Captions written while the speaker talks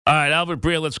All right, Albert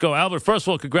Breer, let's go. Albert, first of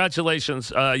all,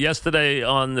 congratulations. Yesterday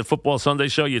on the Football Sunday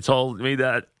show, you told me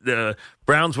that the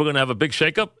Browns were going to have a big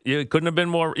shakeup. You couldn't have been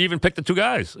more, even picked the two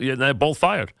guys. They're both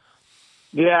fired.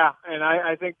 Yeah, and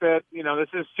I think that, this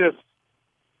is just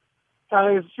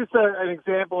it's just an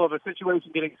example of a situation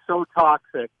getting so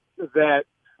toxic that,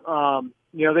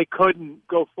 they couldn't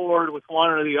go forward with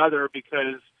one or the other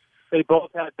because they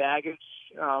both had baggage,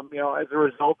 as a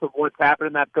result of what's happened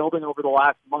in that building over the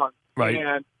last month. Right.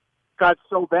 And got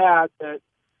so bad that,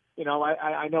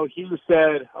 I know Hugh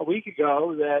said a week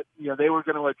ago that, they were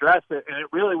going to address it, and it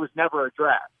really was never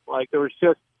addressed. Like, there was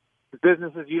just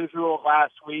business as usual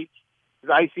last week. It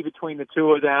was icy between the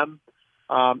two of them.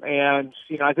 And,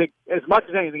 I think as much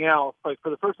as anything else, like for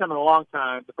the first time in a long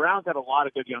time, the Browns had a lot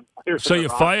of good young players. So you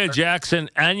fire Jackson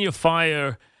and you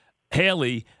fire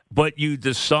Haley, but you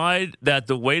decide that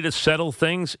the way to settle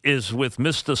things is with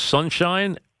Mr.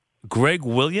 Sunshine, Greg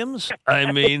Williams?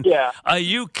 I mean, yeah. Are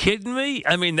you kidding me?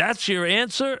 I mean, that's your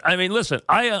answer? I mean, listen,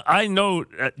 I know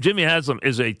Jimmy Haslam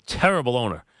is a terrible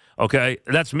owner. Okay,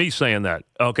 that's me saying that.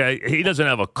 Okay, he doesn't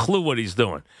have a clue what he's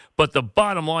doing. But the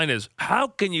bottom line is, how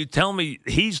can you tell me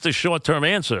he's the short-term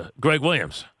answer, Greg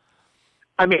Williams?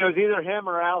 I mean, it was either him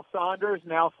or Al Saunders,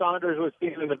 and Al Saunders was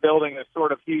seen in the building as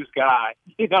sort of Hugh's guy,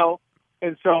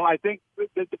 And so I think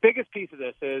the biggest piece of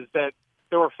this is that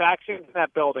there were factions in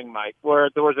that building, Mike, where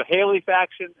there was a Haley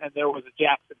faction and there was a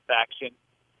Jackson faction.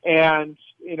 And,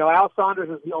 Al Saunders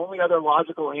was the only other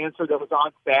logical answer that was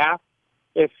on staff.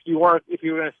 If you were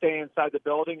going to stay inside the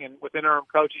building, and with interim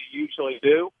coaches, you usually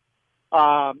do.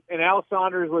 And Al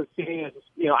Saunders was seen as,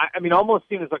 almost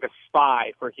seen as like a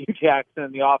spy for Hugh Jackson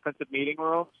in the offensive meeting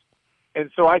rooms.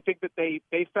 And so I think that they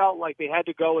felt like they had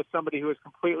to go with somebody who was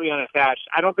completely unattached.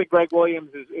 I don't think Greg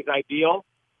Williams is ideal,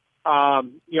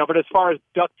 but as far as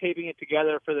duct taping it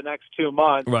together for the next 2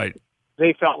 months, right.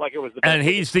 They felt like it was the best. And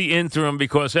he's the interim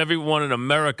because everyone in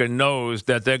America knows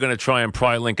that they're going to try and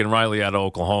pry Lincoln Riley out of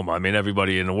Oklahoma. I mean,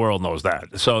 everybody in the world knows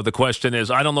that. So the question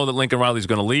is, I don't know that Lincoln Riley's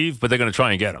going to leave, but they're going to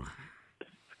try and get him.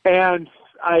 And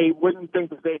I wouldn't think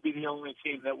that they'd be the only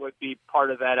team that would be part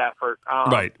of that effort.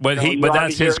 Right, but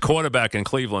that's his quarterback in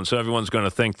Cleveland, so everyone's going to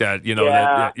think that, Yeah,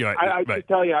 right. I should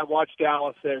tell you, I watched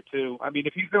Dallas there, too. I mean,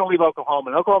 if he's going to leave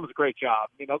Oklahoma, and Oklahoma's a great job.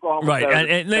 I mean, Oklahoma. Right,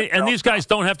 and these guys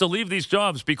don't have to leave these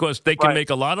jobs because they can make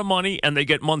a lot of money and they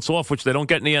get months off, which they don't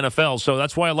get in the NFL. So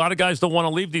that's why a lot of guys don't want to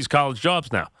leave these college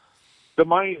jobs now. The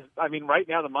money, right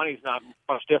now the money's not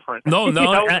much different. No,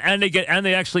 and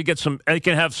they actually get some. They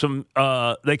can have some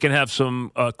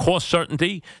cost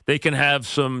certainty. They can have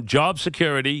some job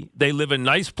security. They live in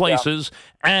nice places,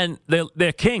 and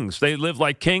they're kings. They live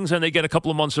like kings, and they get a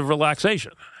couple of months of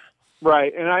relaxation.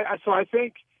 Right, and I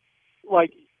think,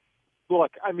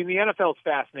 look, I mean, the NFL's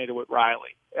fascinated with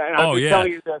Riley. And I can tell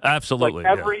you that, absolutely.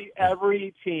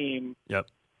 Every team. Yep.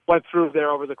 Went through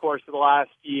there over the course of the last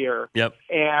year. Yep.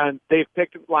 And they've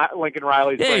picked Lincoln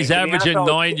Riley's brain. He's averaging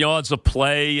 9 yards a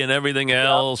play and everything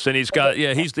else, and he's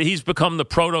become the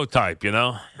prototype, They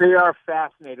are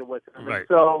fascinated with him. Right. And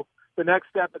so the next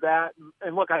step of that,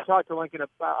 and look, I talked to Lincoln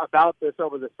about this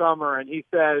over the summer, and he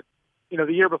said,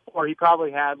 the year before he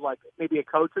probably had maybe a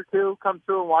coach or two come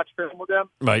through and watch film with him.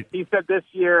 Right. He said this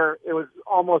year it was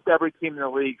almost every team in the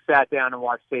league sat down and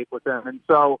watched tape with him. And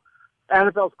so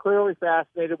NFL's clearly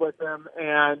fascinated with him,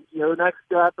 and the next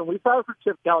step, and we saw it for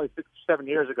Chip Kelly 6 or 7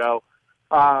 years ago.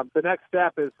 The next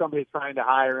step is somebody trying to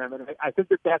hire him, and I think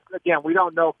that's again, we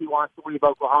don't know if he wants to leave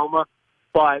Oklahoma,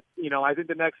 but I think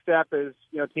the next step is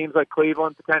teams like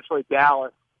Cleveland, potentially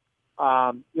Dallas,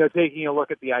 taking a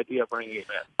look at the idea of bringing him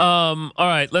in. All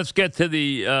right, let's get to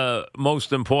the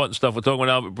most important stuff. We're talking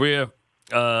about Albert Breer.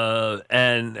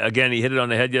 And again, he hit it on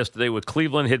the head yesterday with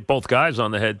Cleveland, hit both guys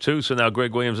on the head, too. So now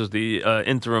Greg Williams is the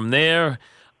interim there.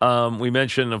 We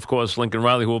mentioned, of course, Lincoln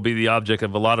Riley, who will be the object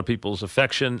of a lot of people's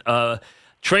affection.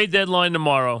 Trade deadline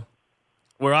tomorrow.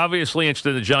 We're obviously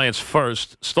interested in the Giants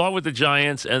first. Start with the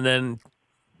Giants and then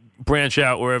branch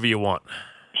out wherever you want.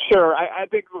 Sure. I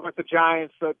think with the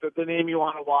Giants, the name you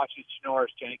want to watch is Janoris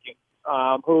Jenkins,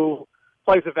 who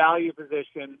plays a value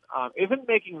position, isn't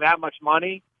making that much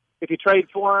money. If you trade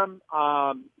for him,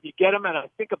 you get him at, I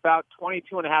think, about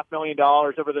 $22.5 million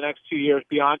over the next 2 years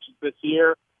beyond just this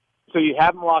year. So you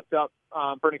have him locked up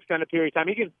for an extended period of time.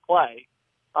 He can play.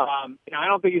 I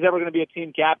don't think he's ever going to be a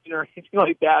team captain or anything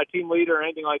like that, a team leader or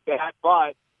anything like that.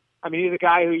 But, he's a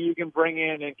guy who you can bring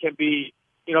in and can be,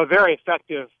 a very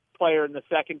effective player in the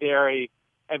secondary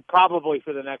and probably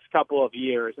for the next couple of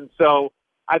years. And so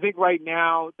I think right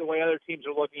now, the way other teams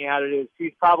are looking at it is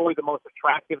he's probably the most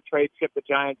attractive trade chip the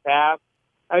Giants have.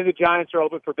 I think the Giants are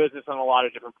open for business on a lot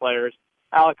of different players.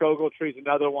 Alec Ogletree's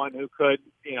another one who could,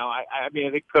 I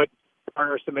think could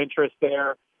garner some interest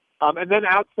there. And then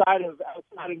outside of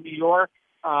New York,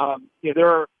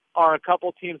 there are a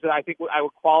couple teams that I think I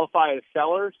would qualify as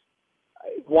sellers.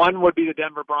 One would be the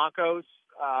Denver Broncos,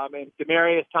 and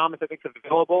Demaryius Thomas I think is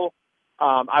available.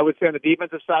 I would say on the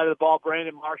defensive side of the ball,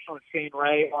 Brandon Marshall and Shane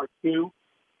Ray are two.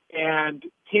 And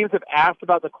teams have asked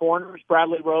about the corners,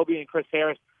 Bradley Roby and Chris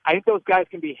Harris. I think those guys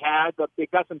can be had, but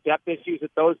they've got some depth issues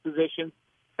at those positions,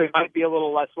 so they might be a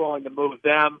little less willing to move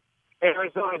them.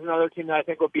 Arizona is another team that I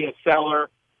think would be a seller,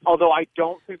 although I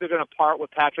don't think they're going to part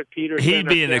with Patrick Peterson. He'd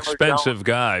be an expensive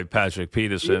guy, Patrick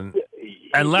Peterson.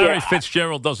 And Larry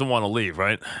Fitzgerald doesn't want to leave,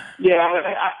 right?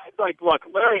 Yeah, look,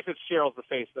 Larry Fitzgerald's the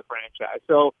face of the franchise.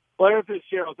 So Larry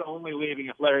Fitzgerald's only leaving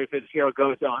if Larry Fitzgerald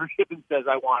goes to ownership and says,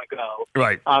 I want to go.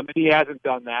 Right. And he hasn't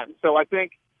done that. And so I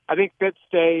think Fitz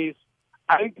stays.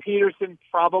 I think Peterson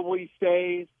probably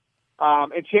stays.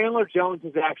 And Chandler Jones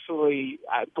has actually,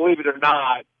 believe it or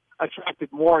not,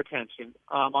 attracted more attention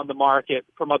on the market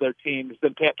from other teams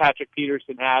than Patrick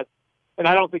Peterson has. And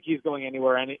I don't think he's going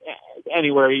anywhere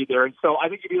either. And so I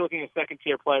think you'd be looking at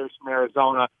second-tier players from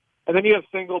Arizona. And then you have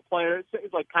single players,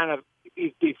 like kind of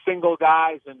these single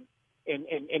guys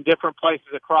in different places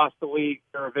across the league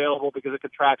that are available because of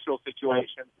contractual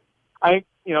situations. I think,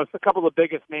 it's a couple of the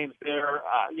biggest names there.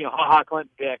 Ha-Ha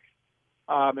Clinton-Dix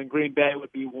in Green Bay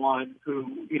would be one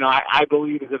who, I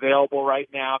believe is available right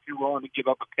now if you're willing to give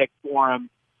up a pick for him.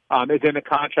 Is in a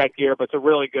contract year, but it's a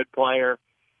really good player.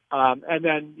 And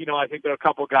then, I think there are a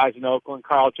couple of guys in Oakland,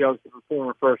 Carl Joseph, a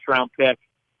former first-round pick,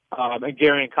 and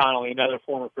Gary Connolly, another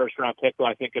former first-round pick who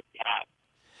I think could be had.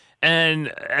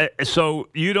 And so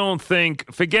you don't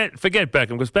think – forget Beckham,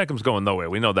 because Beckham's going nowhere.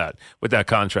 We know that with that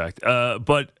contract.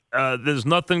 But there's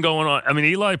nothing going on. I mean,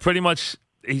 Eli pretty much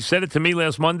 – he said it to me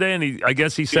last Monday, and I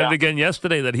guess he said it again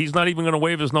yesterday, that he's not even going to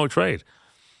waive his no-trade.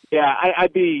 Yeah,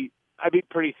 I'd be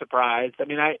pretty surprised. I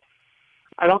mean, I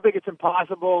don't think it's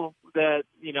impossible that,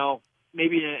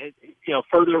 maybe,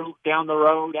 further down the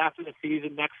road after the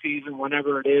season, next season,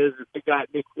 whenever it is, if they've got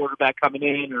a new quarterback coming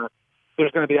in or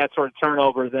there's going to be that sort of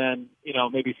turnover, then,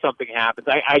 maybe something happens.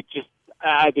 I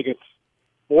think it's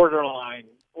borderline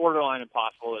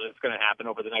impossible that it's going to happen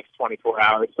over the next 24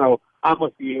 hours. So I'm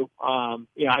with you. I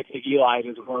take Eli at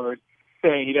his word,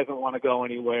 saying he doesn't want to go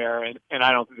anywhere, and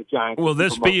I don't think the Giants. Will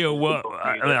this be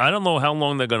I don't know how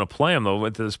long they're going to play him though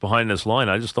with this behind this line.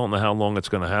 I just don't know how long it's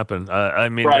going to happen. I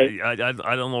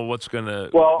don't know what's going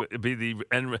to be the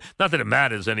end. Not that it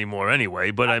matters anymore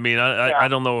anyway, but I mean, I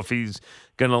don't know if he's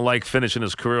going to like finishing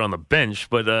his career on the bench,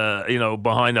 but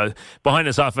behind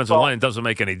this offensive line, it doesn't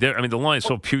make any difference. I mean, the line's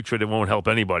so putrid it won't help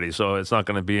anybody, so it's not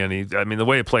going to be any. I mean, the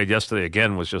way it played yesterday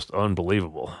again was just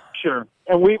unbelievable. Sure.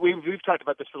 And we've talked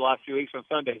about this for the last few weeks on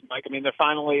Sundays, Mike. I mean, they're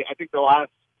finally, I think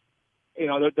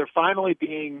they're finally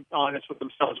being honest with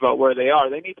themselves about where they are.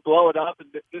 They need to blow it up, and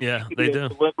this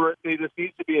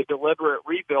needs to be a deliberate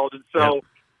rebuild. And so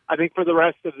I think for the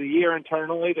rest of the year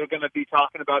internally, they're going to be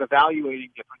talking about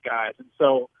evaluating different guys. And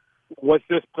so what's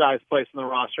this guy's place in the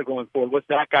roster going forward? What's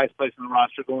that guy's place in the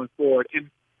roster going forward?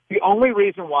 And the only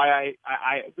reason why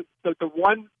the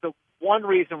one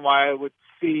reason why I would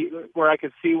I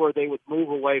could see where they would move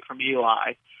away from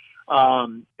Eli,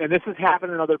 and this has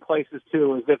happened in other places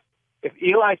too, is if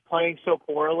Eli's playing so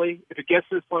poorly, if it gets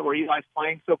to this point where Eli's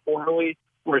playing so poorly,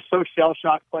 where it's so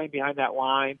shell-shocked playing behind that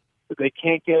line that they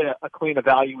can't get a clean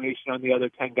evaluation on the other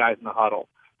 10 guys in the huddle.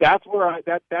 That's where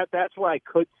I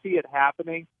could see it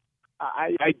happening.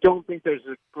 I don't think there's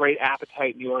a great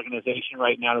appetite in the organization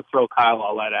right now to throw Kyle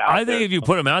Ouellette out. I think if you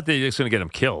put him out there, you're just going to get him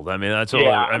killed. I mean, that's all.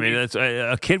 I mean, that's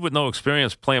a kid with no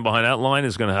experience playing behind that line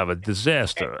is going to have a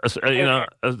disaster.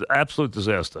 An absolute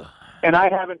disaster. And I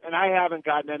haven't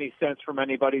gotten any sense from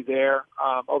anybody there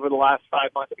over the last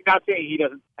 5 months. I'm not saying he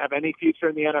doesn't have any future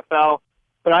in the NFL,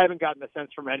 but I haven't gotten a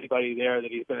sense from anybody there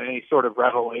that he's been any sort of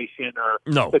revelation or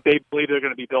that they believe they're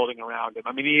going to be building around him.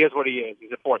 I mean, he is what he is.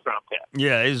 He's a fourth-round pick.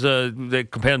 Yeah, they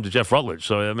compare him to Jeff Rutledge.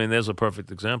 So, I mean, there's a perfect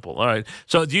example. All right.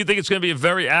 So do you think it's going to be a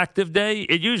very active day?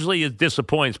 It usually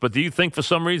disappoints, but do you think for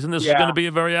some reason this is going to be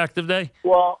a very active day?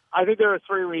 Well, I think there are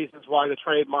three reasons why the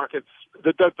trade markets,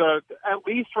 at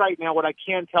least right now, what I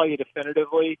can tell you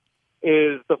definitively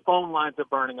is the phone lines are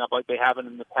burning up like they haven't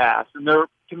in the past. And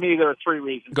to me, there are three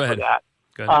reasons for that.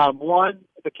 One,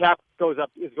 the cap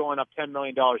is going up $10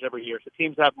 million every year, so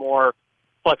teams have more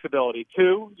flexibility.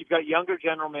 Two, you've got younger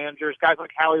general managers, guys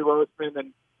like Howie Roseman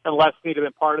and Les Snead have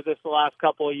been part of this the last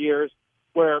couple of years,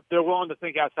 where they're willing to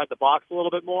think outside the box a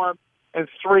little bit more. And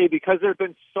three, because there's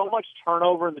been so much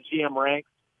turnover in the GM ranks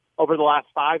over the last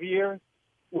 5 years,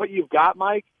 what you've got,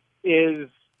 Mike, is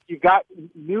you've got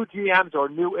new GMs or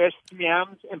new-ish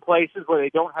GMs in places where they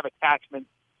don't have attachment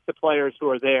to players who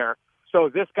are there. So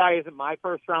this guy isn't my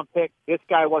first-round pick. This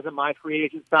guy wasn't my free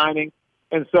agent signing.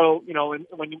 And so,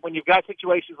 when you've got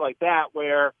situations like that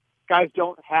where guys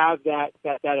don't have that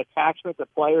attachment to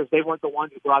players, they weren't the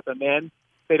ones who brought them in,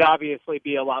 they'd obviously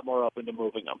be a lot more open to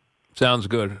moving them. Sounds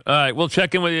good. All right, we'll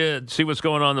check in with you, see what's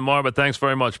going on tomorrow, but thanks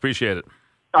very much. Appreciate it.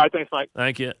 All right, thanks, Mike.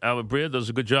 Thank you. Albert Breer does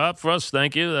a good job for us.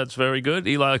 Thank you. That's very good.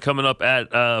 Eli coming up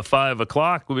at 5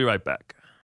 o'clock. We'll be right back.